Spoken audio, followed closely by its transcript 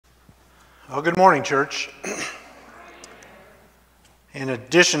Well, good morning, church. In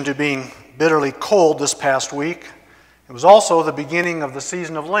addition to being bitterly cold this past week, it was also the beginning of the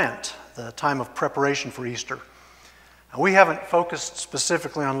season of Lent, the time of preparation for Easter. Now, we haven't focused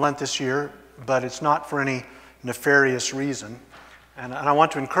specifically on Lent this year, but it's not for any nefarious reason. And I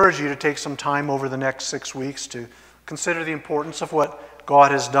want to encourage you to take some time over the next 6 weeks to consider the importance of what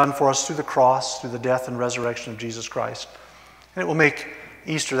God has done for us through the cross, through the death and resurrection of Jesus Christ. And it will make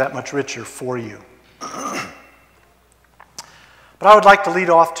Easter that much richer for you. But I would like to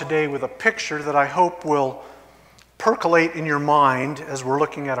lead off today with a picture that I hope will percolate in your mind as we're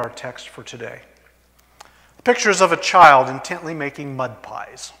looking at our text for today. The picture is of a child intently making mud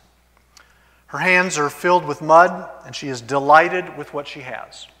pies. Her hands are filled with mud, and she is delighted with what she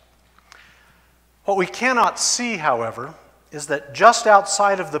has. What we cannot see, however, is that just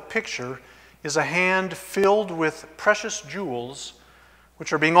outside of the picture is a hand filled with precious jewels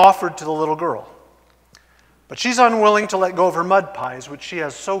which are being offered to the little girl. But she's unwilling to let go of her mud pies, which she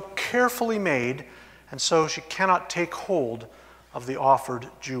has so carefully made, and so she cannot take hold of the offered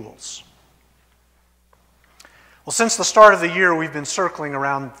jewels. Well, since the start of the year, we've been circling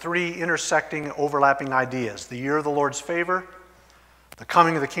around three intersecting, overlapping ideas: the year of the Lord's favor, the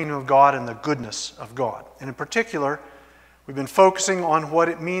coming of the kingdom of God, and the goodness of God. And in particular, we've been focusing on what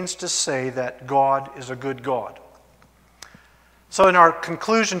it means to say that God is a good God. So in our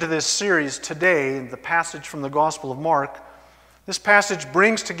conclusion to this series today, the passage from the Gospel of Mark, this passage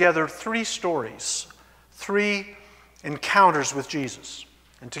brings together three stories, three encounters with Jesus.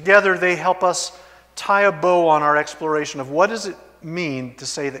 And together they help us tie a bow on our exploration of what does it mean to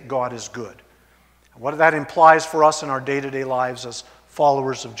say that God is good, and what that implies for us in our day-to-day lives as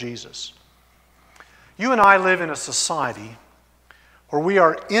followers of Jesus. You and I live in a society where we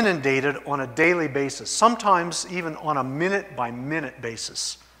are inundated on a daily basis, sometimes even on a minute-by-minute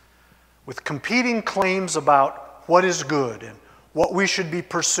basis, with competing claims about what is good and what we should be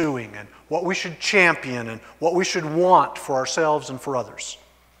pursuing and what we should champion and what we should want for ourselves and for others.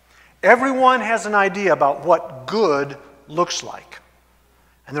 Everyone has an idea about what good looks like.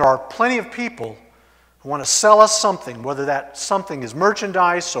 And there are plenty of people who want to sell us something, whether that something is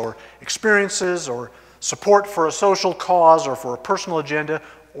merchandise or experiences or support for a social cause or for a personal agenda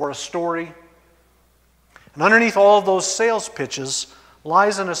or a story. And underneath all of those sales pitches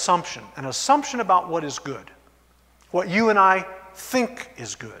lies an assumption about what is good, what you and I think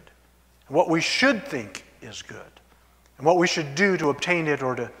is good, and what we should think is good, and what we should do to obtain it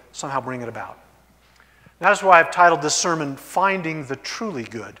or to somehow bring it about. And that is why I've titled this sermon, Finding the Truly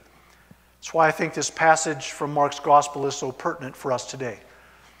Good. That's why I think this passage from Mark's Gospel is so pertinent for us today.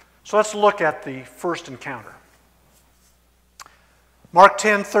 So let's look at the first encounter. Mark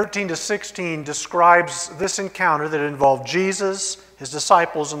 10:13-16 describes this encounter that involved Jesus, his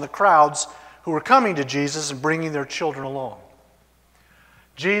disciples, and the crowds who were coming to Jesus and bringing their children along.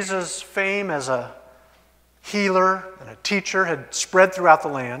 Jesus' fame as a healer and a teacher had spread throughout the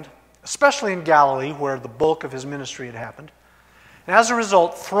land, especially in Galilee, where the bulk of his ministry had happened. And as a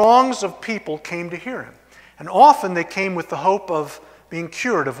result, throngs of people came to hear him. And often they came with the hope of being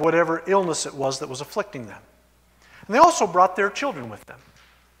cured of whatever illness it was that was afflicting them. And they also brought their children with them.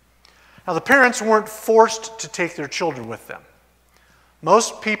 Now, the parents weren't forced to take their children with them.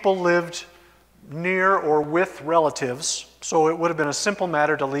 Most people lived near or with relatives, so it would have been a simple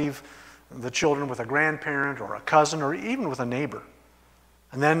matter to leave the children with a grandparent or a cousin or even with a neighbor.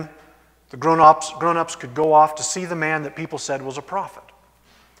 And then the grown-ups could go off to see the man that people said was a prophet.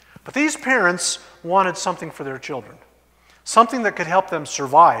 But these parents wanted something for their children. Something that could help them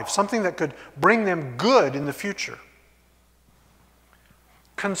survive, something that could bring them good in the future.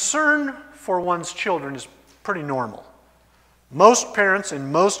 Concern for one's children is pretty normal. Most parents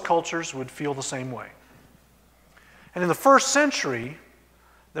in most cultures would feel the same way. And in the first century,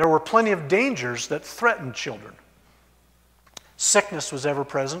 there were plenty of dangers that threatened children. Sickness was ever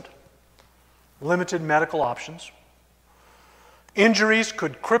present, limited medical options. Injuries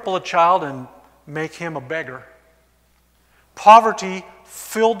could cripple a child and make him a beggar. Poverty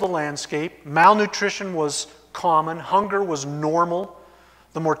filled the landscape. Malnutrition was common. Hunger was normal.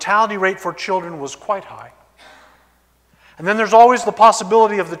 The mortality rate for children was quite high. And then there's always the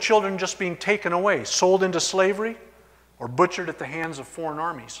possibility of the children just being taken away, sold into slavery, or butchered at the hands of foreign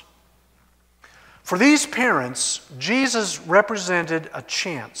armies. For these parents, Jesus represented a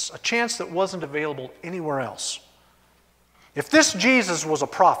chance that wasn't available anywhere else. If this Jesus was a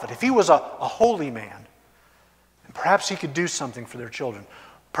prophet, if he was a holy man, perhaps he could do something for their children.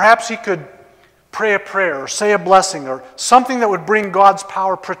 Perhaps he could pray a prayer or say a blessing or something that would bring God's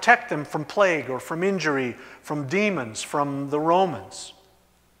power, protect them from plague or from injury, from demons, from the Romans.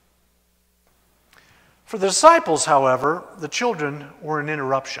 For the disciples, however, the children were an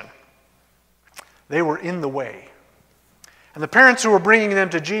interruption. They were in the way. And the parents who were bringing them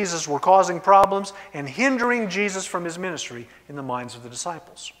to Jesus were causing problems and hindering Jesus from his ministry in the minds of the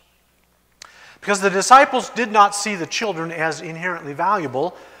disciples. Because the disciples did not see the children as inherently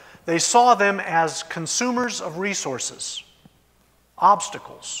valuable, they saw them as consumers of resources,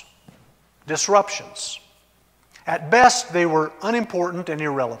 obstacles, disruptions. At best, they were unimportant and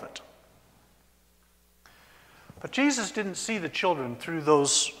irrelevant. But Jesus didn't see the children through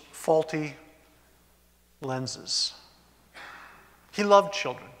those faulty lenses. He loved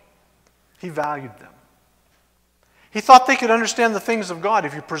children. He valued them. He thought they could understand the things of God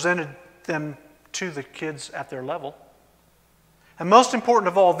if you presented them to the kids at their level. And most important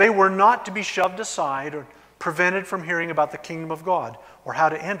of all, they were not to be shoved aside or prevented from hearing about the kingdom of God or how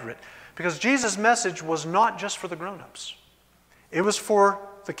to enter it. Because Jesus' message was not just for the grown-ups. It was for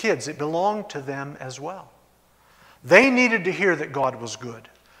the kids. It belonged to them as well. They needed to hear that God was good.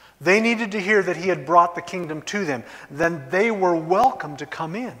 They needed to hear that he had brought the kingdom to them. Then they were welcome to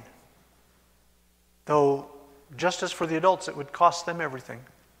come in. Though, just as for the adults, it would cost them everything.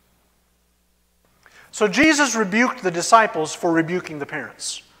 So Jesus rebuked the disciples for rebuking the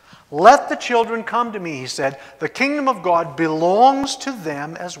parents. Let the children come to me, he said. The kingdom of God belongs to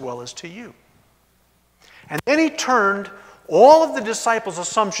them as well as to you. And then he turned all of the disciples'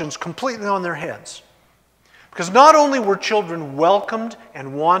 assumptions completely on their heads. Because not only were children welcomed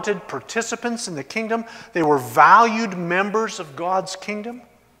and wanted participants in the kingdom, they were valued members of God's kingdom.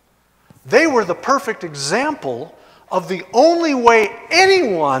 They were the perfect example of the only way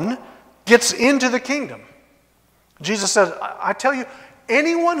anyone gets into the kingdom. Jesus says, I tell you,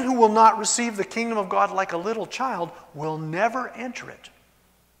 anyone who will not receive the kingdom of God like a little child will never enter it.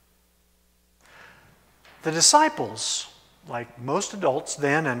 The disciples, like most adults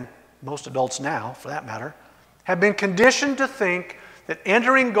then and most adults now, for that matter, have been conditioned to think that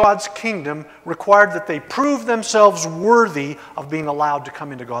entering God's kingdom required that they prove themselves worthy of being allowed to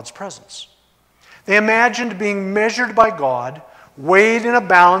come into God's presence. They imagined being measured by God, weighed in a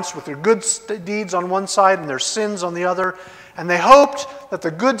balance with their good deeds on one side and their sins on the other, and they hoped that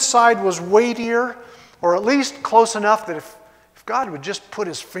the good side was weightier, or at least close enough that if God would just put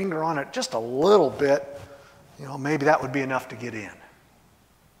his finger on it just a little bit, maybe that would be enough to get in.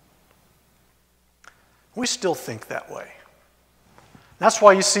 We still think that way. That's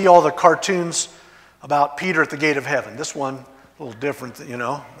why you see all the cartoons about Peter at the gate of heaven. This one, a little different,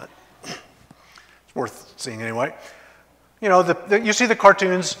 but it's worth seeing anyway. You see the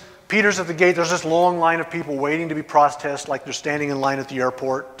cartoons, Peter's at the gate, there's this long line of people waiting to be processed, like they're standing in line at the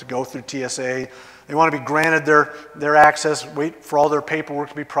airport to go through TSA. They want to be granted their access, wait for all their paperwork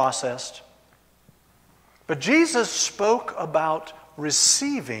to be processed. But Jesus spoke about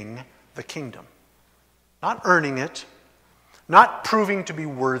receiving the kingdom. Not earning it, not proving to be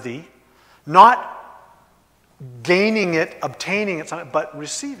worthy, not gaining it, obtaining it, but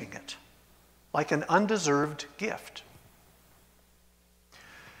receiving it like an undeserved gift.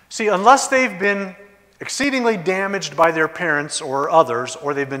 See, unless they've been exceedingly damaged by their parents or others,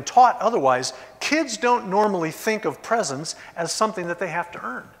 or they've been taught otherwise, kids don't normally think of presents as something that they have to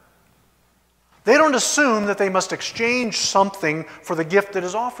earn. They don't assume that they must exchange something for the gift that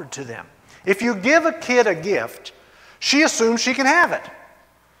is offered to them. If you give a kid a gift, she assumes she can have it.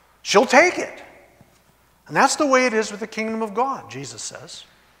 She'll take it. And that's the way it is with the kingdom of God, Jesus says.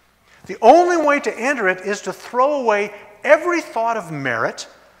 The only way to enter it is to throw away every thought of merit,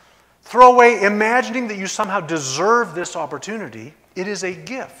 throw away imagining that you somehow deserve this opportunity. It is a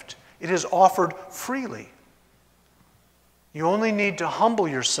gift. It is offered freely. You only need to humble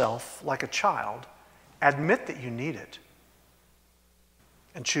yourself like a child, admit that you need it,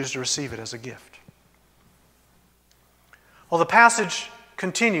 and choose to receive it as a gift. Well, the passage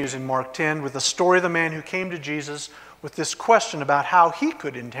continues in Mark 10 with the story of the man who came to Jesus with this question about how he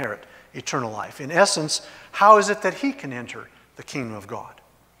could inherit eternal life. In essence, how is it that he can enter the kingdom of God?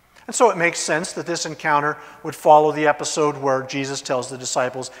 And so it makes sense that this encounter would follow the episode where Jesus tells the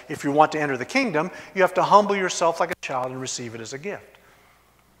disciples, if you want to enter the kingdom, you have to humble yourself like a child and receive it as a gift.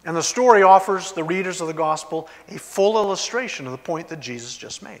 And the story offers the readers of the gospel a full illustration of the point that Jesus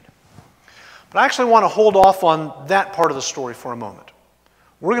just made. But I actually want to hold off on that part of the story for a moment.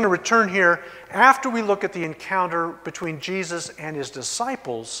 We're going to return here after we look at the encounter between Jesus and his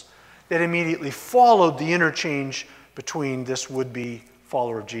disciples that immediately followed the interchange between this would-be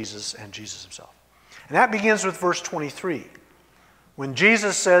follower of Jesus and Jesus himself. And that begins with verse 23, when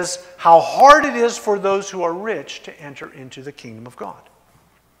Jesus says how hard it is for those who are rich to enter into the kingdom of God.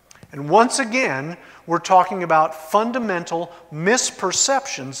 And once again, we're talking about fundamental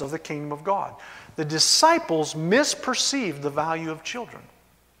misperceptions of the kingdom of God. The disciples misperceived the value of children.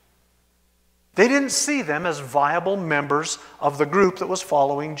 They didn't see them as viable members of the group that was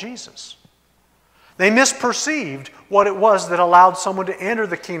following Jesus. They misperceived what it was that allowed someone to enter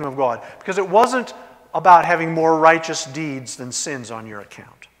the kingdom of God, because it wasn't about having more righteous deeds than sins on your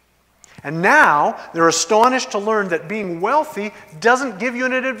account. And now they're astonished to learn that being wealthy doesn't give you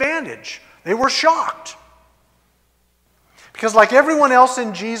an advantage. They were shocked. Because like everyone else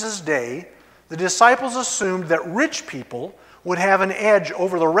in Jesus' day, the disciples assumed that rich people would have an edge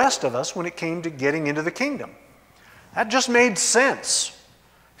over the rest of us when it came to getting into the kingdom. That just made sense.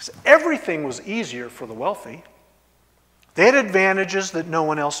 Because everything was easier for the wealthy. They had advantages that no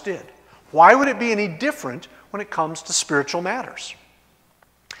one else did. Why would it be any different when it comes to spiritual matters?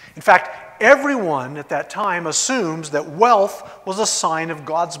 In fact, everyone at that time assumes that wealth was a sign of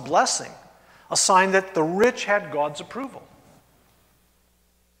God's blessing, a sign that the rich had God's approval.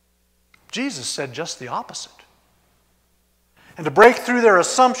 Jesus said just the opposite. And to break through their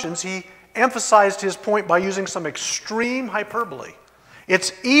assumptions, he emphasized his point by using some extreme hyperbole.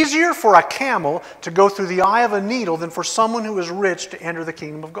 It's easier for a camel to go through the eye of a needle than for someone who is rich to enter the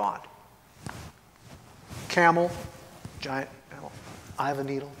kingdom of God. Camel, giant camel, eye of a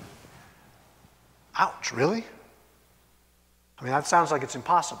needle. Ouch, really? I mean, that sounds like it's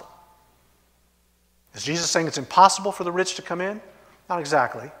impossible. Is Jesus saying it's impossible for the rich to come in? Not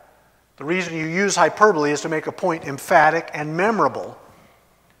exactly. The reason you use hyperbole is to make a point emphatic and memorable.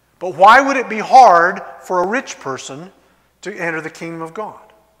 But why would it be hard for a rich person to enter the kingdom of God?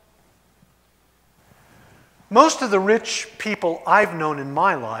 Most of the rich people I've known in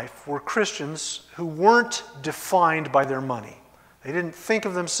my life were Christians who weren't defined by their money. They didn't think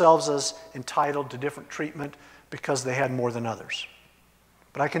of themselves as entitled to different treatment because they had more than others.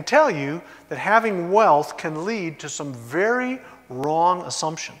 But I can tell you that having wealth can lead to some very wrong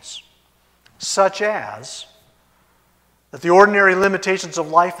assumptions, such as that the ordinary limitations of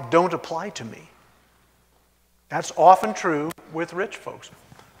life don't apply to me. That's often true with rich folks.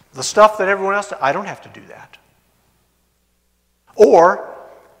 The stuff that everyone else does, I don't have to do that. Or,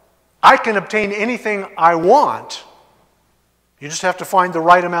 I can obtain anything I want. You just have to find the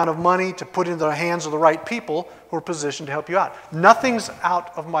right amount of money to put into the hands of the right people who are positioned to help you out. Nothing's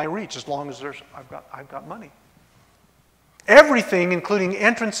out of my reach as long as I've got money. Everything, including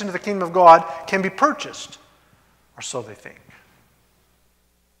entrance into the kingdom of God, can be purchased, or so they think.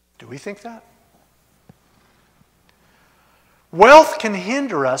 Do we think that? Wealth can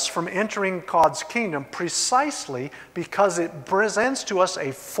hinder us from entering God's kingdom precisely because it presents to us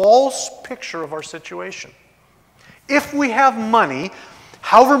a false picture of our situation. If we have money,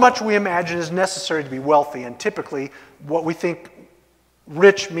 however much we imagine is necessary to be wealthy, and typically what we think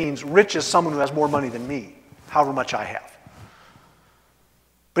rich means, rich is someone who has more money than me, however much I have.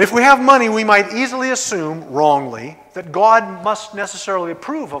 But if we have money, we might easily assume, wrongly, that God must necessarily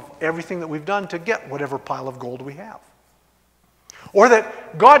approve of everything that we've done to get whatever pile of gold we have. Or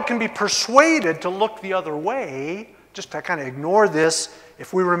that God can be persuaded to look the other way, just to kind of ignore this.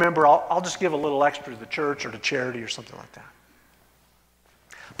 If we remember, I'll just give a little extra to the church or to charity or something like that.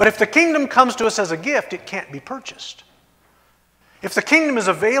 But if the kingdom comes to us as a gift, it can't be purchased. If the kingdom is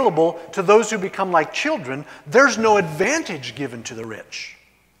available to those who become like children, there's no advantage given to the rich.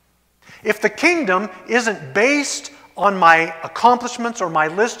 If the kingdom isn't based on my accomplishments or my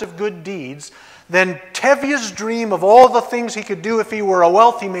list of good deeds, then Tevye's dream of all the things he could do if he were a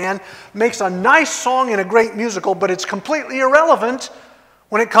wealthy man makes a nice song and a great musical, but it's completely irrelevant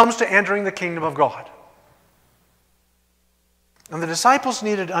when it comes to entering the kingdom of God. And the disciples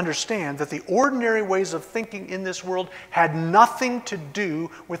needed to understand that the ordinary ways of thinking in this world had nothing to do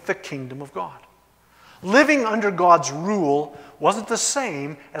with the kingdom of God. Living under God's rule wasn't the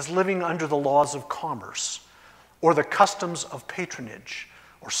same as living under the laws of commerce or the customs of patronage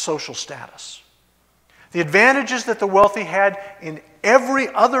or social status. The advantages that the wealthy had in every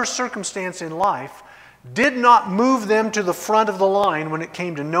other circumstance in life did not move them to the front of the line when it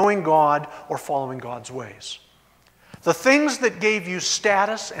came to knowing God or following God's ways. The things that gave you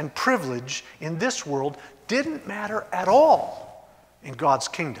status and privilege in this world didn't matter at all in God's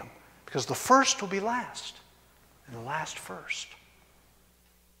kingdom, because the first will be last and the last first.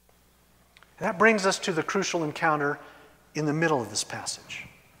 And that brings us to the crucial encounter in the middle of this passage.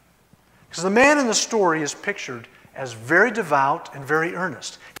 Because the man in the story is pictured as very devout and very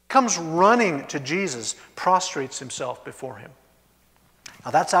earnest. He comes running to Jesus, prostrates himself before him.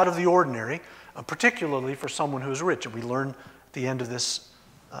 Now that's out of the ordinary, particularly for someone who is rich. And we learn at the end of this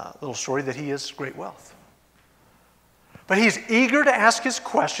little story that he has great wealth. But he's eager to ask his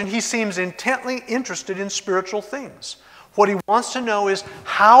question. He seems intently interested in spiritual things. What he wants to know is,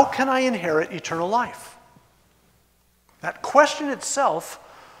 how can I inherit eternal life? That question itself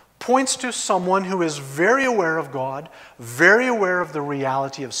points to someone who is very aware of God, very aware of the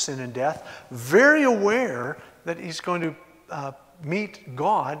reality of sin and death, very aware that he's going to meet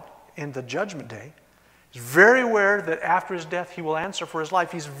God in the judgment day. He's very aware that after his death he will answer for his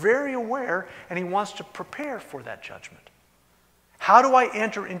life. He's very aware, and he wants to prepare for that judgment. How do I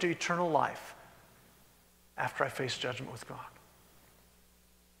enter into eternal life after I face judgment with God?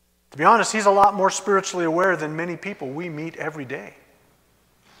 To be honest, he's a lot more spiritually aware than many people we meet every day.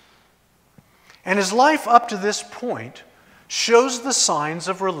 And his life up to this point shows the signs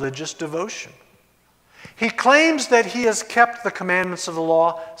of religious devotion. He claims that he has kept the commandments of the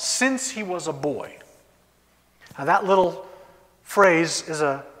law since he was a boy. Now, that little phrase is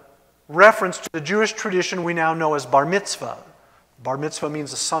a reference to the Jewish tradition we now know as bar mitzvah. Bar mitzvah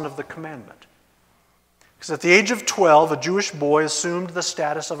means the son of the commandment. Because at the age of 12, a Jewish boy assumed the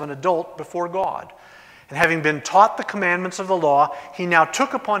status of an adult before God. And having been taught the commandments of the law, he now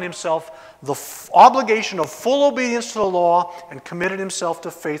took upon himself the obligation of full obedience to the law and committed himself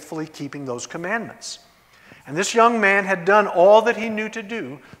to faithfully keeping those commandments. And this young man had done all that he knew to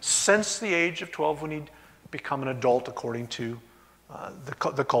do since the age of 12, when he'd become an adult according to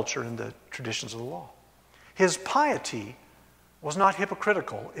the culture and the traditions of the law. His piety was not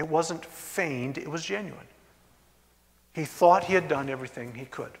hypocritical. It wasn't feigned. It was genuine. He thought he had done everything he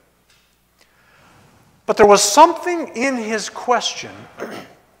could. But there was something in his question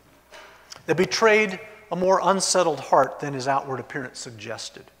that betrayed a more unsettled heart than his outward appearance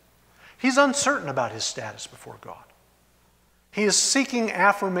suggested. He's uncertain about his status before God. He is seeking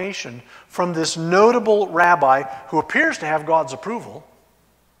affirmation from this notable rabbi who appears to have God's approval.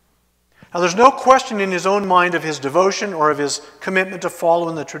 Now, there's no question in his own mind of his devotion or of his commitment to follow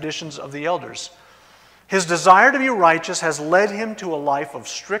in the traditions of the elders. His desire to be righteous has led him to a life of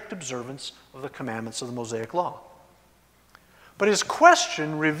strict observance of the commandments of the Mosaic Law. But his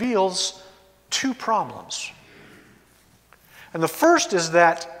question reveals two problems. And the first is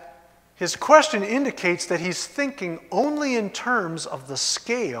that his question indicates that he's thinking only in terms of the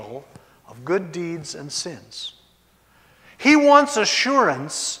scale of good deeds and sins. He wants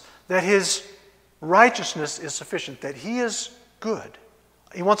assurance that his righteousness is sufficient, that he is good.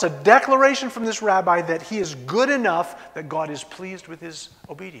 He wants a declaration from this rabbi that he is good enough that God is pleased with his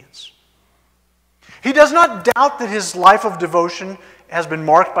obedience. He does not doubt that his life of devotion has been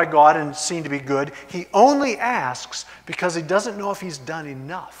marked by God and seen to be good. He only asks because he doesn't know if he's done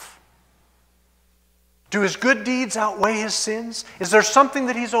enough. Do his good deeds outweigh his sins? Is there something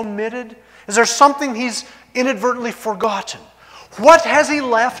that he's omitted? Is there something he's inadvertently forgotten? What has he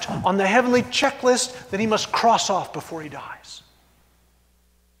left on the heavenly checklist that he must cross off before he dies?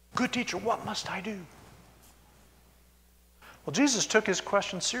 Good teacher, what must I do? Well, Jesus took his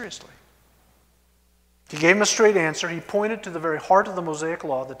question seriously. He gave him a straight answer. He pointed to the very heart of the Mosaic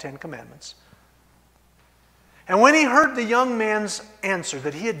Law, the Ten Commandments. And when he heard the young man's answer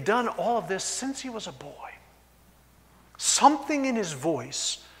that he had done all of this since he was a boy, something in his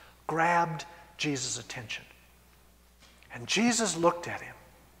voice grabbed Jesus' attention. And Jesus looked at him.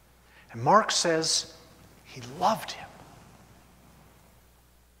 And Mark says he loved him.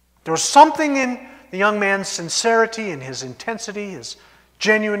 There was something in the young man's sincerity and his intensity, his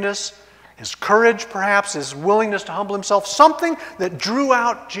genuineness, his courage perhaps, his willingness to humble himself, something that drew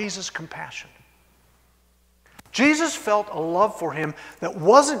out Jesus' compassion. Jesus felt a love for him that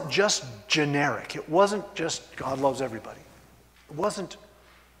wasn't just generic. It wasn't just God loves everybody. It wasn't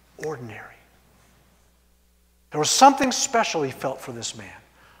ordinary. There was something special he felt for this man.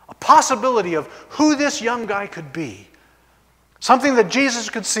 A possibility of who this young guy could be. Something that Jesus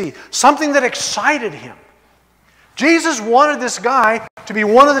could see. Something that excited him. Jesus wanted this guy to be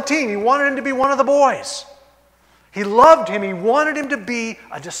one of the team. He wanted him to be one of the boys. He loved him. He wanted him to be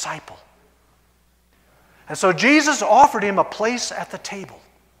a disciple. And so Jesus offered him a place at the table.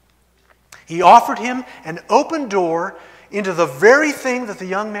 He offered him an open door into the very thing that the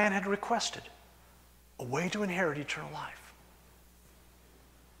young man had requested. A way to inherit eternal life.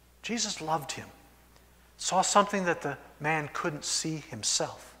 Jesus loved him. Saw something that the man couldn't see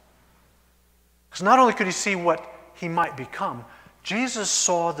himself. Because not only could he see what he might become, Jesus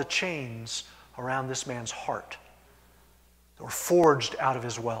saw the chains around this man's heart that were forged out of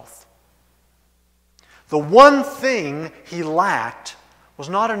his wealth. The one thing he lacked was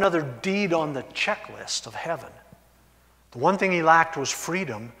not another deed on the checklist of heaven. The one thing he lacked was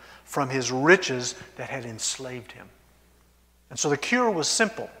freedom from his riches that had enslaved him. And so the cure was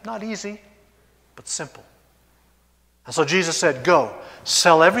simple. Not easy, but simple. And so Jesus said, "Go,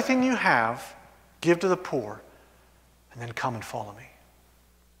 sell everything you have, give to the poor, and then come and follow me."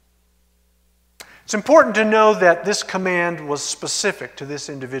 It's important to know that this command was specific to this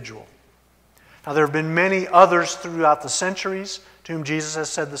individual. Now, there have been many others throughout the centuries to whom Jesus has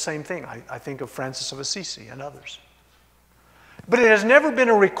said the same thing. I think of Francis of Assisi and others. But it has never been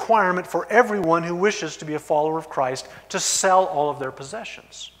a requirement for everyone who wishes to be a follower of Christ to sell all of their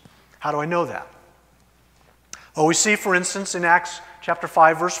possessions. How do I know that? Well, we see, for instance, in Acts chapter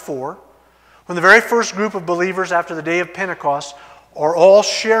 5, verse 4, when the very first group of believers after the day of Pentecost are all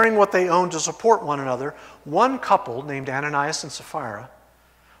sharing what they own to support one another, one couple named Ananias and Sapphira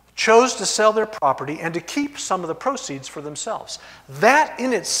chose to sell their property and to keep some of the proceeds for themselves. That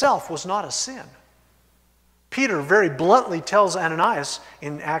in itself was not a sin. Peter very bluntly tells Ananias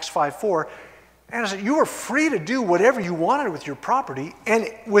in Acts 5:4, Ananias, you were free to do whatever you wanted with your property and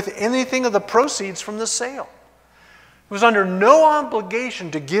with anything of the proceeds from the sale. He was under no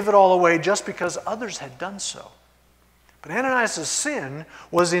obligation to give it all away just because others had done so. But Ananias' sin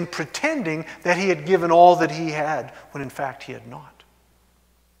was in pretending that he had given all that he had when in fact he had not.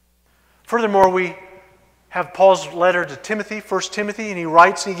 Furthermore, we have Paul's letter to Timothy, 1 Timothy, and he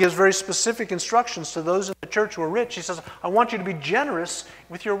writes and he gives very specific instructions to those in the church who are rich. He says, I want you to be generous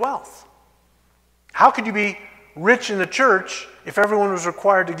with your wealth. How could you be rich in the church if everyone was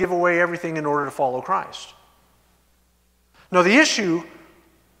required to give away everything in order to follow Christ? No, the issue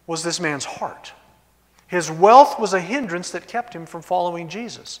was this man's heart. His wealth was a hindrance that kept him from following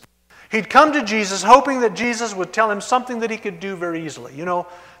Jesus. He'd come to Jesus hoping that Jesus would tell him something that he could do very easily. You know,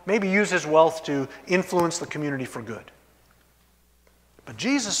 maybe use his wealth to influence the community for good. But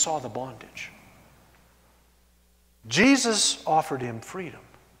Jesus saw the bondage. Jesus offered him freedom.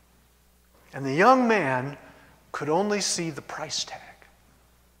 And the young man could only see the price tag.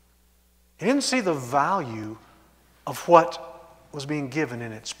 He didn't see the value of what was being given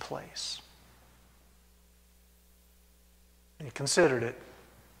in its place. And he considered it,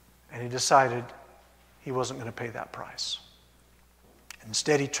 and he decided he wasn't going to pay that price.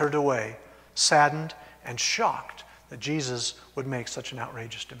 Instead, he turned away, saddened and shocked that Jesus would make such an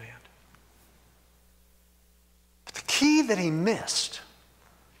outrageous demand. But the key that he missed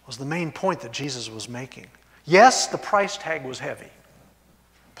was the main point that Jesus was making. Yes, the price tag was heavy,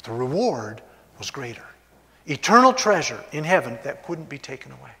 but the reward was greater. Eternal treasure in heaven that couldn't be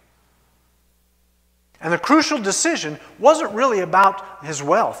taken away. And the crucial decision wasn't really about his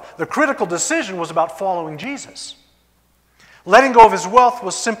wealth. The critical decision was about following Jesus. Letting go of his wealth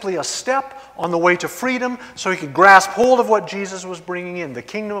was simply a step on the way to freedom so he could grasp hold of what Jesus was bringing in, the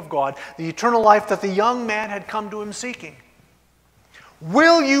kingdom of God, the eternal life that the young man had come to him seeking.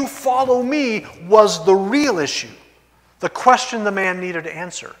 Will you follow me was the real issue, the question the man needed to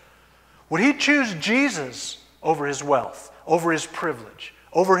answer. Would he choose Jesus over his wealth, over his privilege,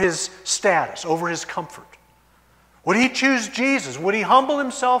 over his status, over his comfort? Would he choose Jesus? Would he humble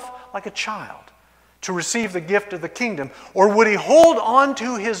himself like a child to receive the gift of the kingdom? Or would he hold on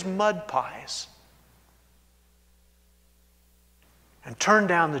to his mud pies and turn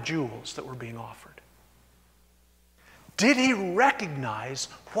down the jewels that were being offered? Did he recognize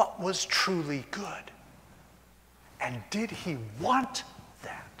what was truly good? And did he want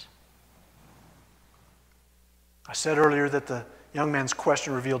that? I said earlier that the young man's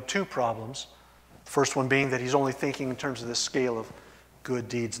question revealed two problems. The first one being that he's only thinking in terms of this scale of good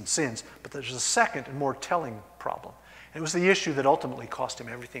deeds and sins. But there's a second and more telling problem. And it was the issue that ultimately cost him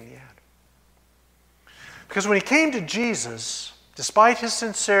everything he had. Because when he came to Jesus, despite his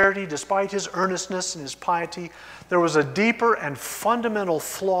sincerity, despite his earnestness and his piety, there was a deeper and fundamental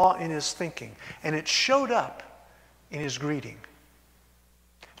flaw in his thinking. And it showed up in his greeting.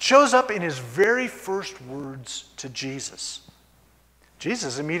 It shows up in his very first words to Jesus.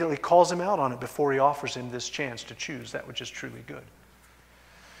 Jesus immediately calls him out on it before he offers him this chance to choose that which is truly good.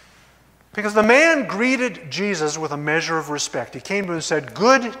 Because the man greeted Jesus with a measure of respect. He came to him and said,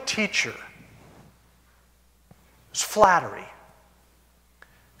 "Good teacher." It was flattery.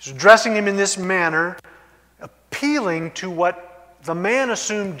 He was addressing him in this manner, appealing to what the man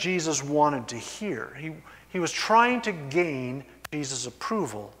assumed Jesus wanted to hear. He was trying to gain Jesus'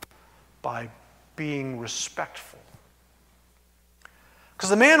 approval by being respectful. Because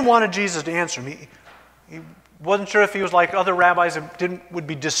the man wanted Jesus to answer him. He wasn't sure if he was like other rabbis and would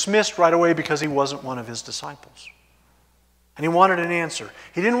be dismissed right away because he wasn't one of his disciples. And he wanted an answer.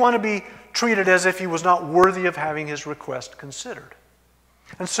 He didn't want to be treated as if he was not worthy of having his request considered.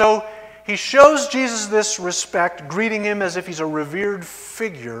 And so he shows Jesus this respect, greeting him as if he's a revered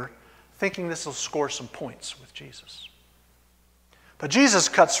figure, thinking this will score some points with Jesus. But Jesus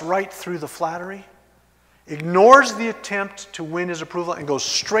cuts right through the flattery, ignores the attempt to win his approval, and goes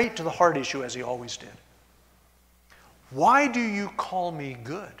straight to the heart issue as he always did. Why do you call me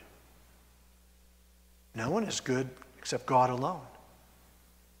good? No one is good except God alone.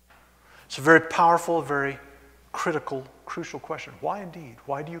 It's a very powerful, very critical, crucial question. Why indeed?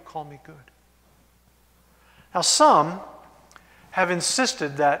 Why do you call me good? Now, some have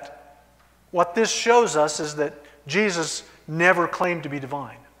insisted that what this shows us is that Jesus never claimed to be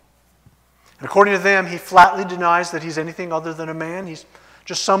divine. And according to them, he flatly denies that he's anything other than a man. He's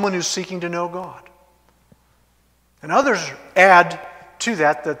just someone who's seeking to know God. And others add to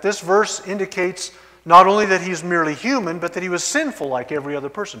that this verse indicates not only that he's merely human, but that he was sinful like every other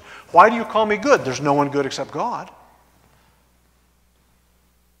person. Why do you call me good? There's no one good except God.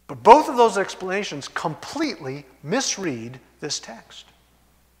 But both of those explanations completely misread this text.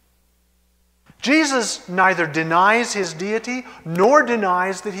 Jesus neither denies his deity nor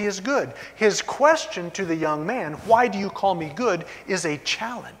denies that he is good. His question to the young man, why do you call me good, is a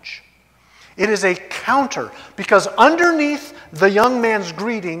challenge. It is a counter, because underneath the young man's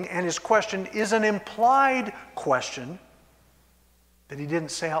greeting and his question is an implied question that he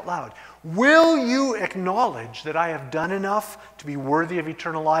didn't say out loud. Will you acknowledge that I have done enough to be worthy of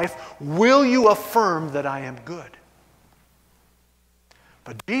eternal life? Will you affirm that I am good?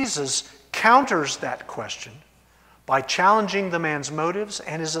 But Jesus counters that question by challenging the man's motives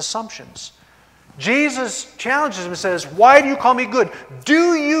and his assumptions. Jesus challenges him and says, why do you call me good?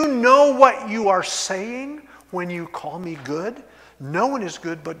 Do you know what you are saying when you call me good? No one is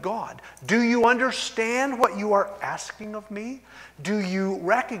good but God. Do you understand what you are asking of me? Do you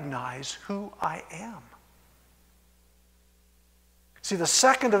recognize who I am? See, the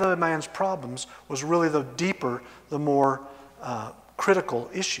second of the man's problems was really the deeper, the more critical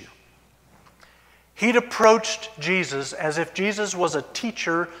issue. He'd approached Jesus as if Jesus was a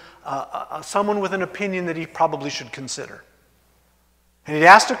teacher, someone with an opinion that he probably should consider. And he'd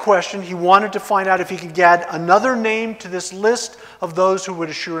asked a question. He wanted to find out if he could add another name to this list of those who would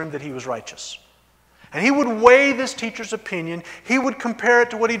assure him that he was righteous. And he would weigh this teacher's opinion. He would compare it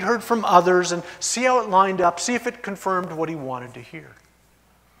to what he'd heard from others and see how it lined up, see if it confirmed what he wanted to hear.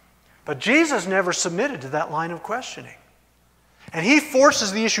 But Jesus never submitted to that line of questioning. And he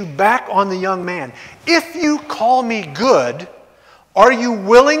forces the issue back on the young man. If you call me good, are you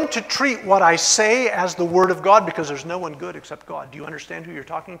willing to treat what I say as the Word of God? Because there's no one good except God. Do you understand who you're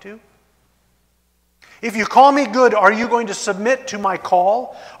talking to? If you call me good, are you going to submit to my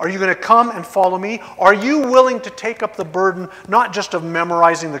call? Are you going to come and follow me? Are you willing to take up the burden, not just of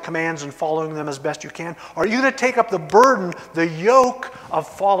memorizing the commands and following them as best you can? Are you going to take up the burden, the yoke of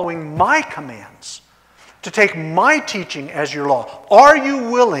following my commands? To take my teaching as your law? Are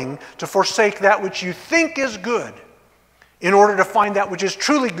you willing to forsake that which you think is good in order to find that which is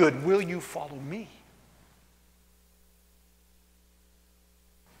truly good? Will you follow me?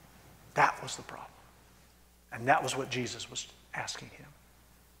 That was the problem. And that was what Jesus was asking him.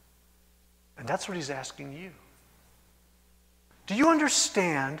 And that's what he's asking you. Do you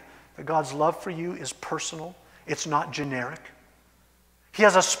understand that God's love for you is personal? It's not generic. He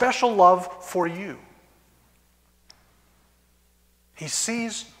has a special love for you. He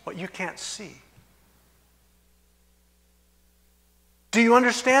sees what you can't see. Do you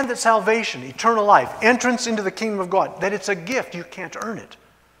understand that salvation, eternal life, entrance into the kingdom of God, that it's a gift? You can't earn it.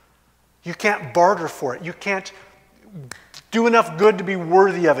 You can't barter for it. You can't do enough good to be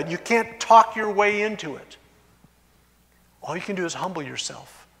worthy of it. You can't talk your way into it. All you can do is humble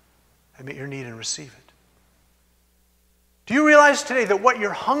yourself, admit your need, and receive it. Do you realize today that what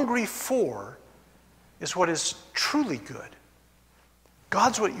you're hungry for is what is truly good?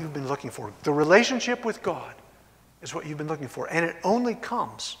 God's what you've been looking for. The relationship with God is what you've been looking for. And it only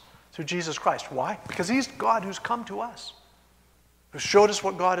comes through Jesus Christ. Why? Because he's God who's come to us, who showed us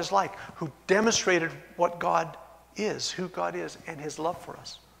what God is like, who demonstrated what God is, who God is, and his love for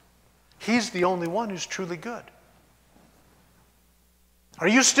us. He's the only one who's truly good. Are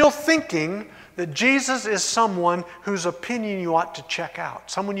you still thinking that Jesus is someone whose opinion you ought to check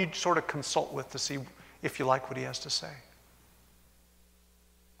out? Someone you'd sort of consult with to see if you like what he has to say?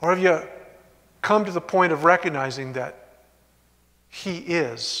 Or have you come to the point of recognizing that he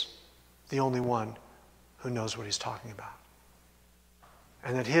is the only one who knows what he's talking about?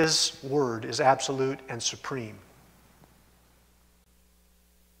 And that his word is absolute and supreme.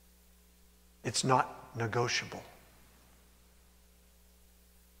 It's not negotiable.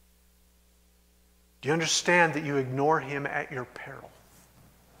 Do you understand that you ignore him at your peril?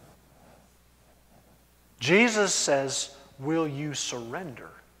 Jesus says, will you surrender?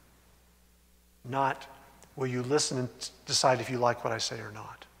 Not, will you listen and decide if you like what I say or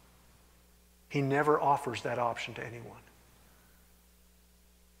not? He never offers that option to anyone.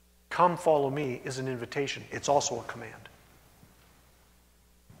 Come follow me is an invitation. It's also a command.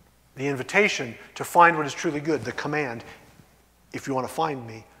 The invitation to find what is truly good, the command, if you want to find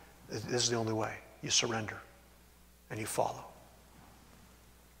me, this is the only way. You surrender and you follow.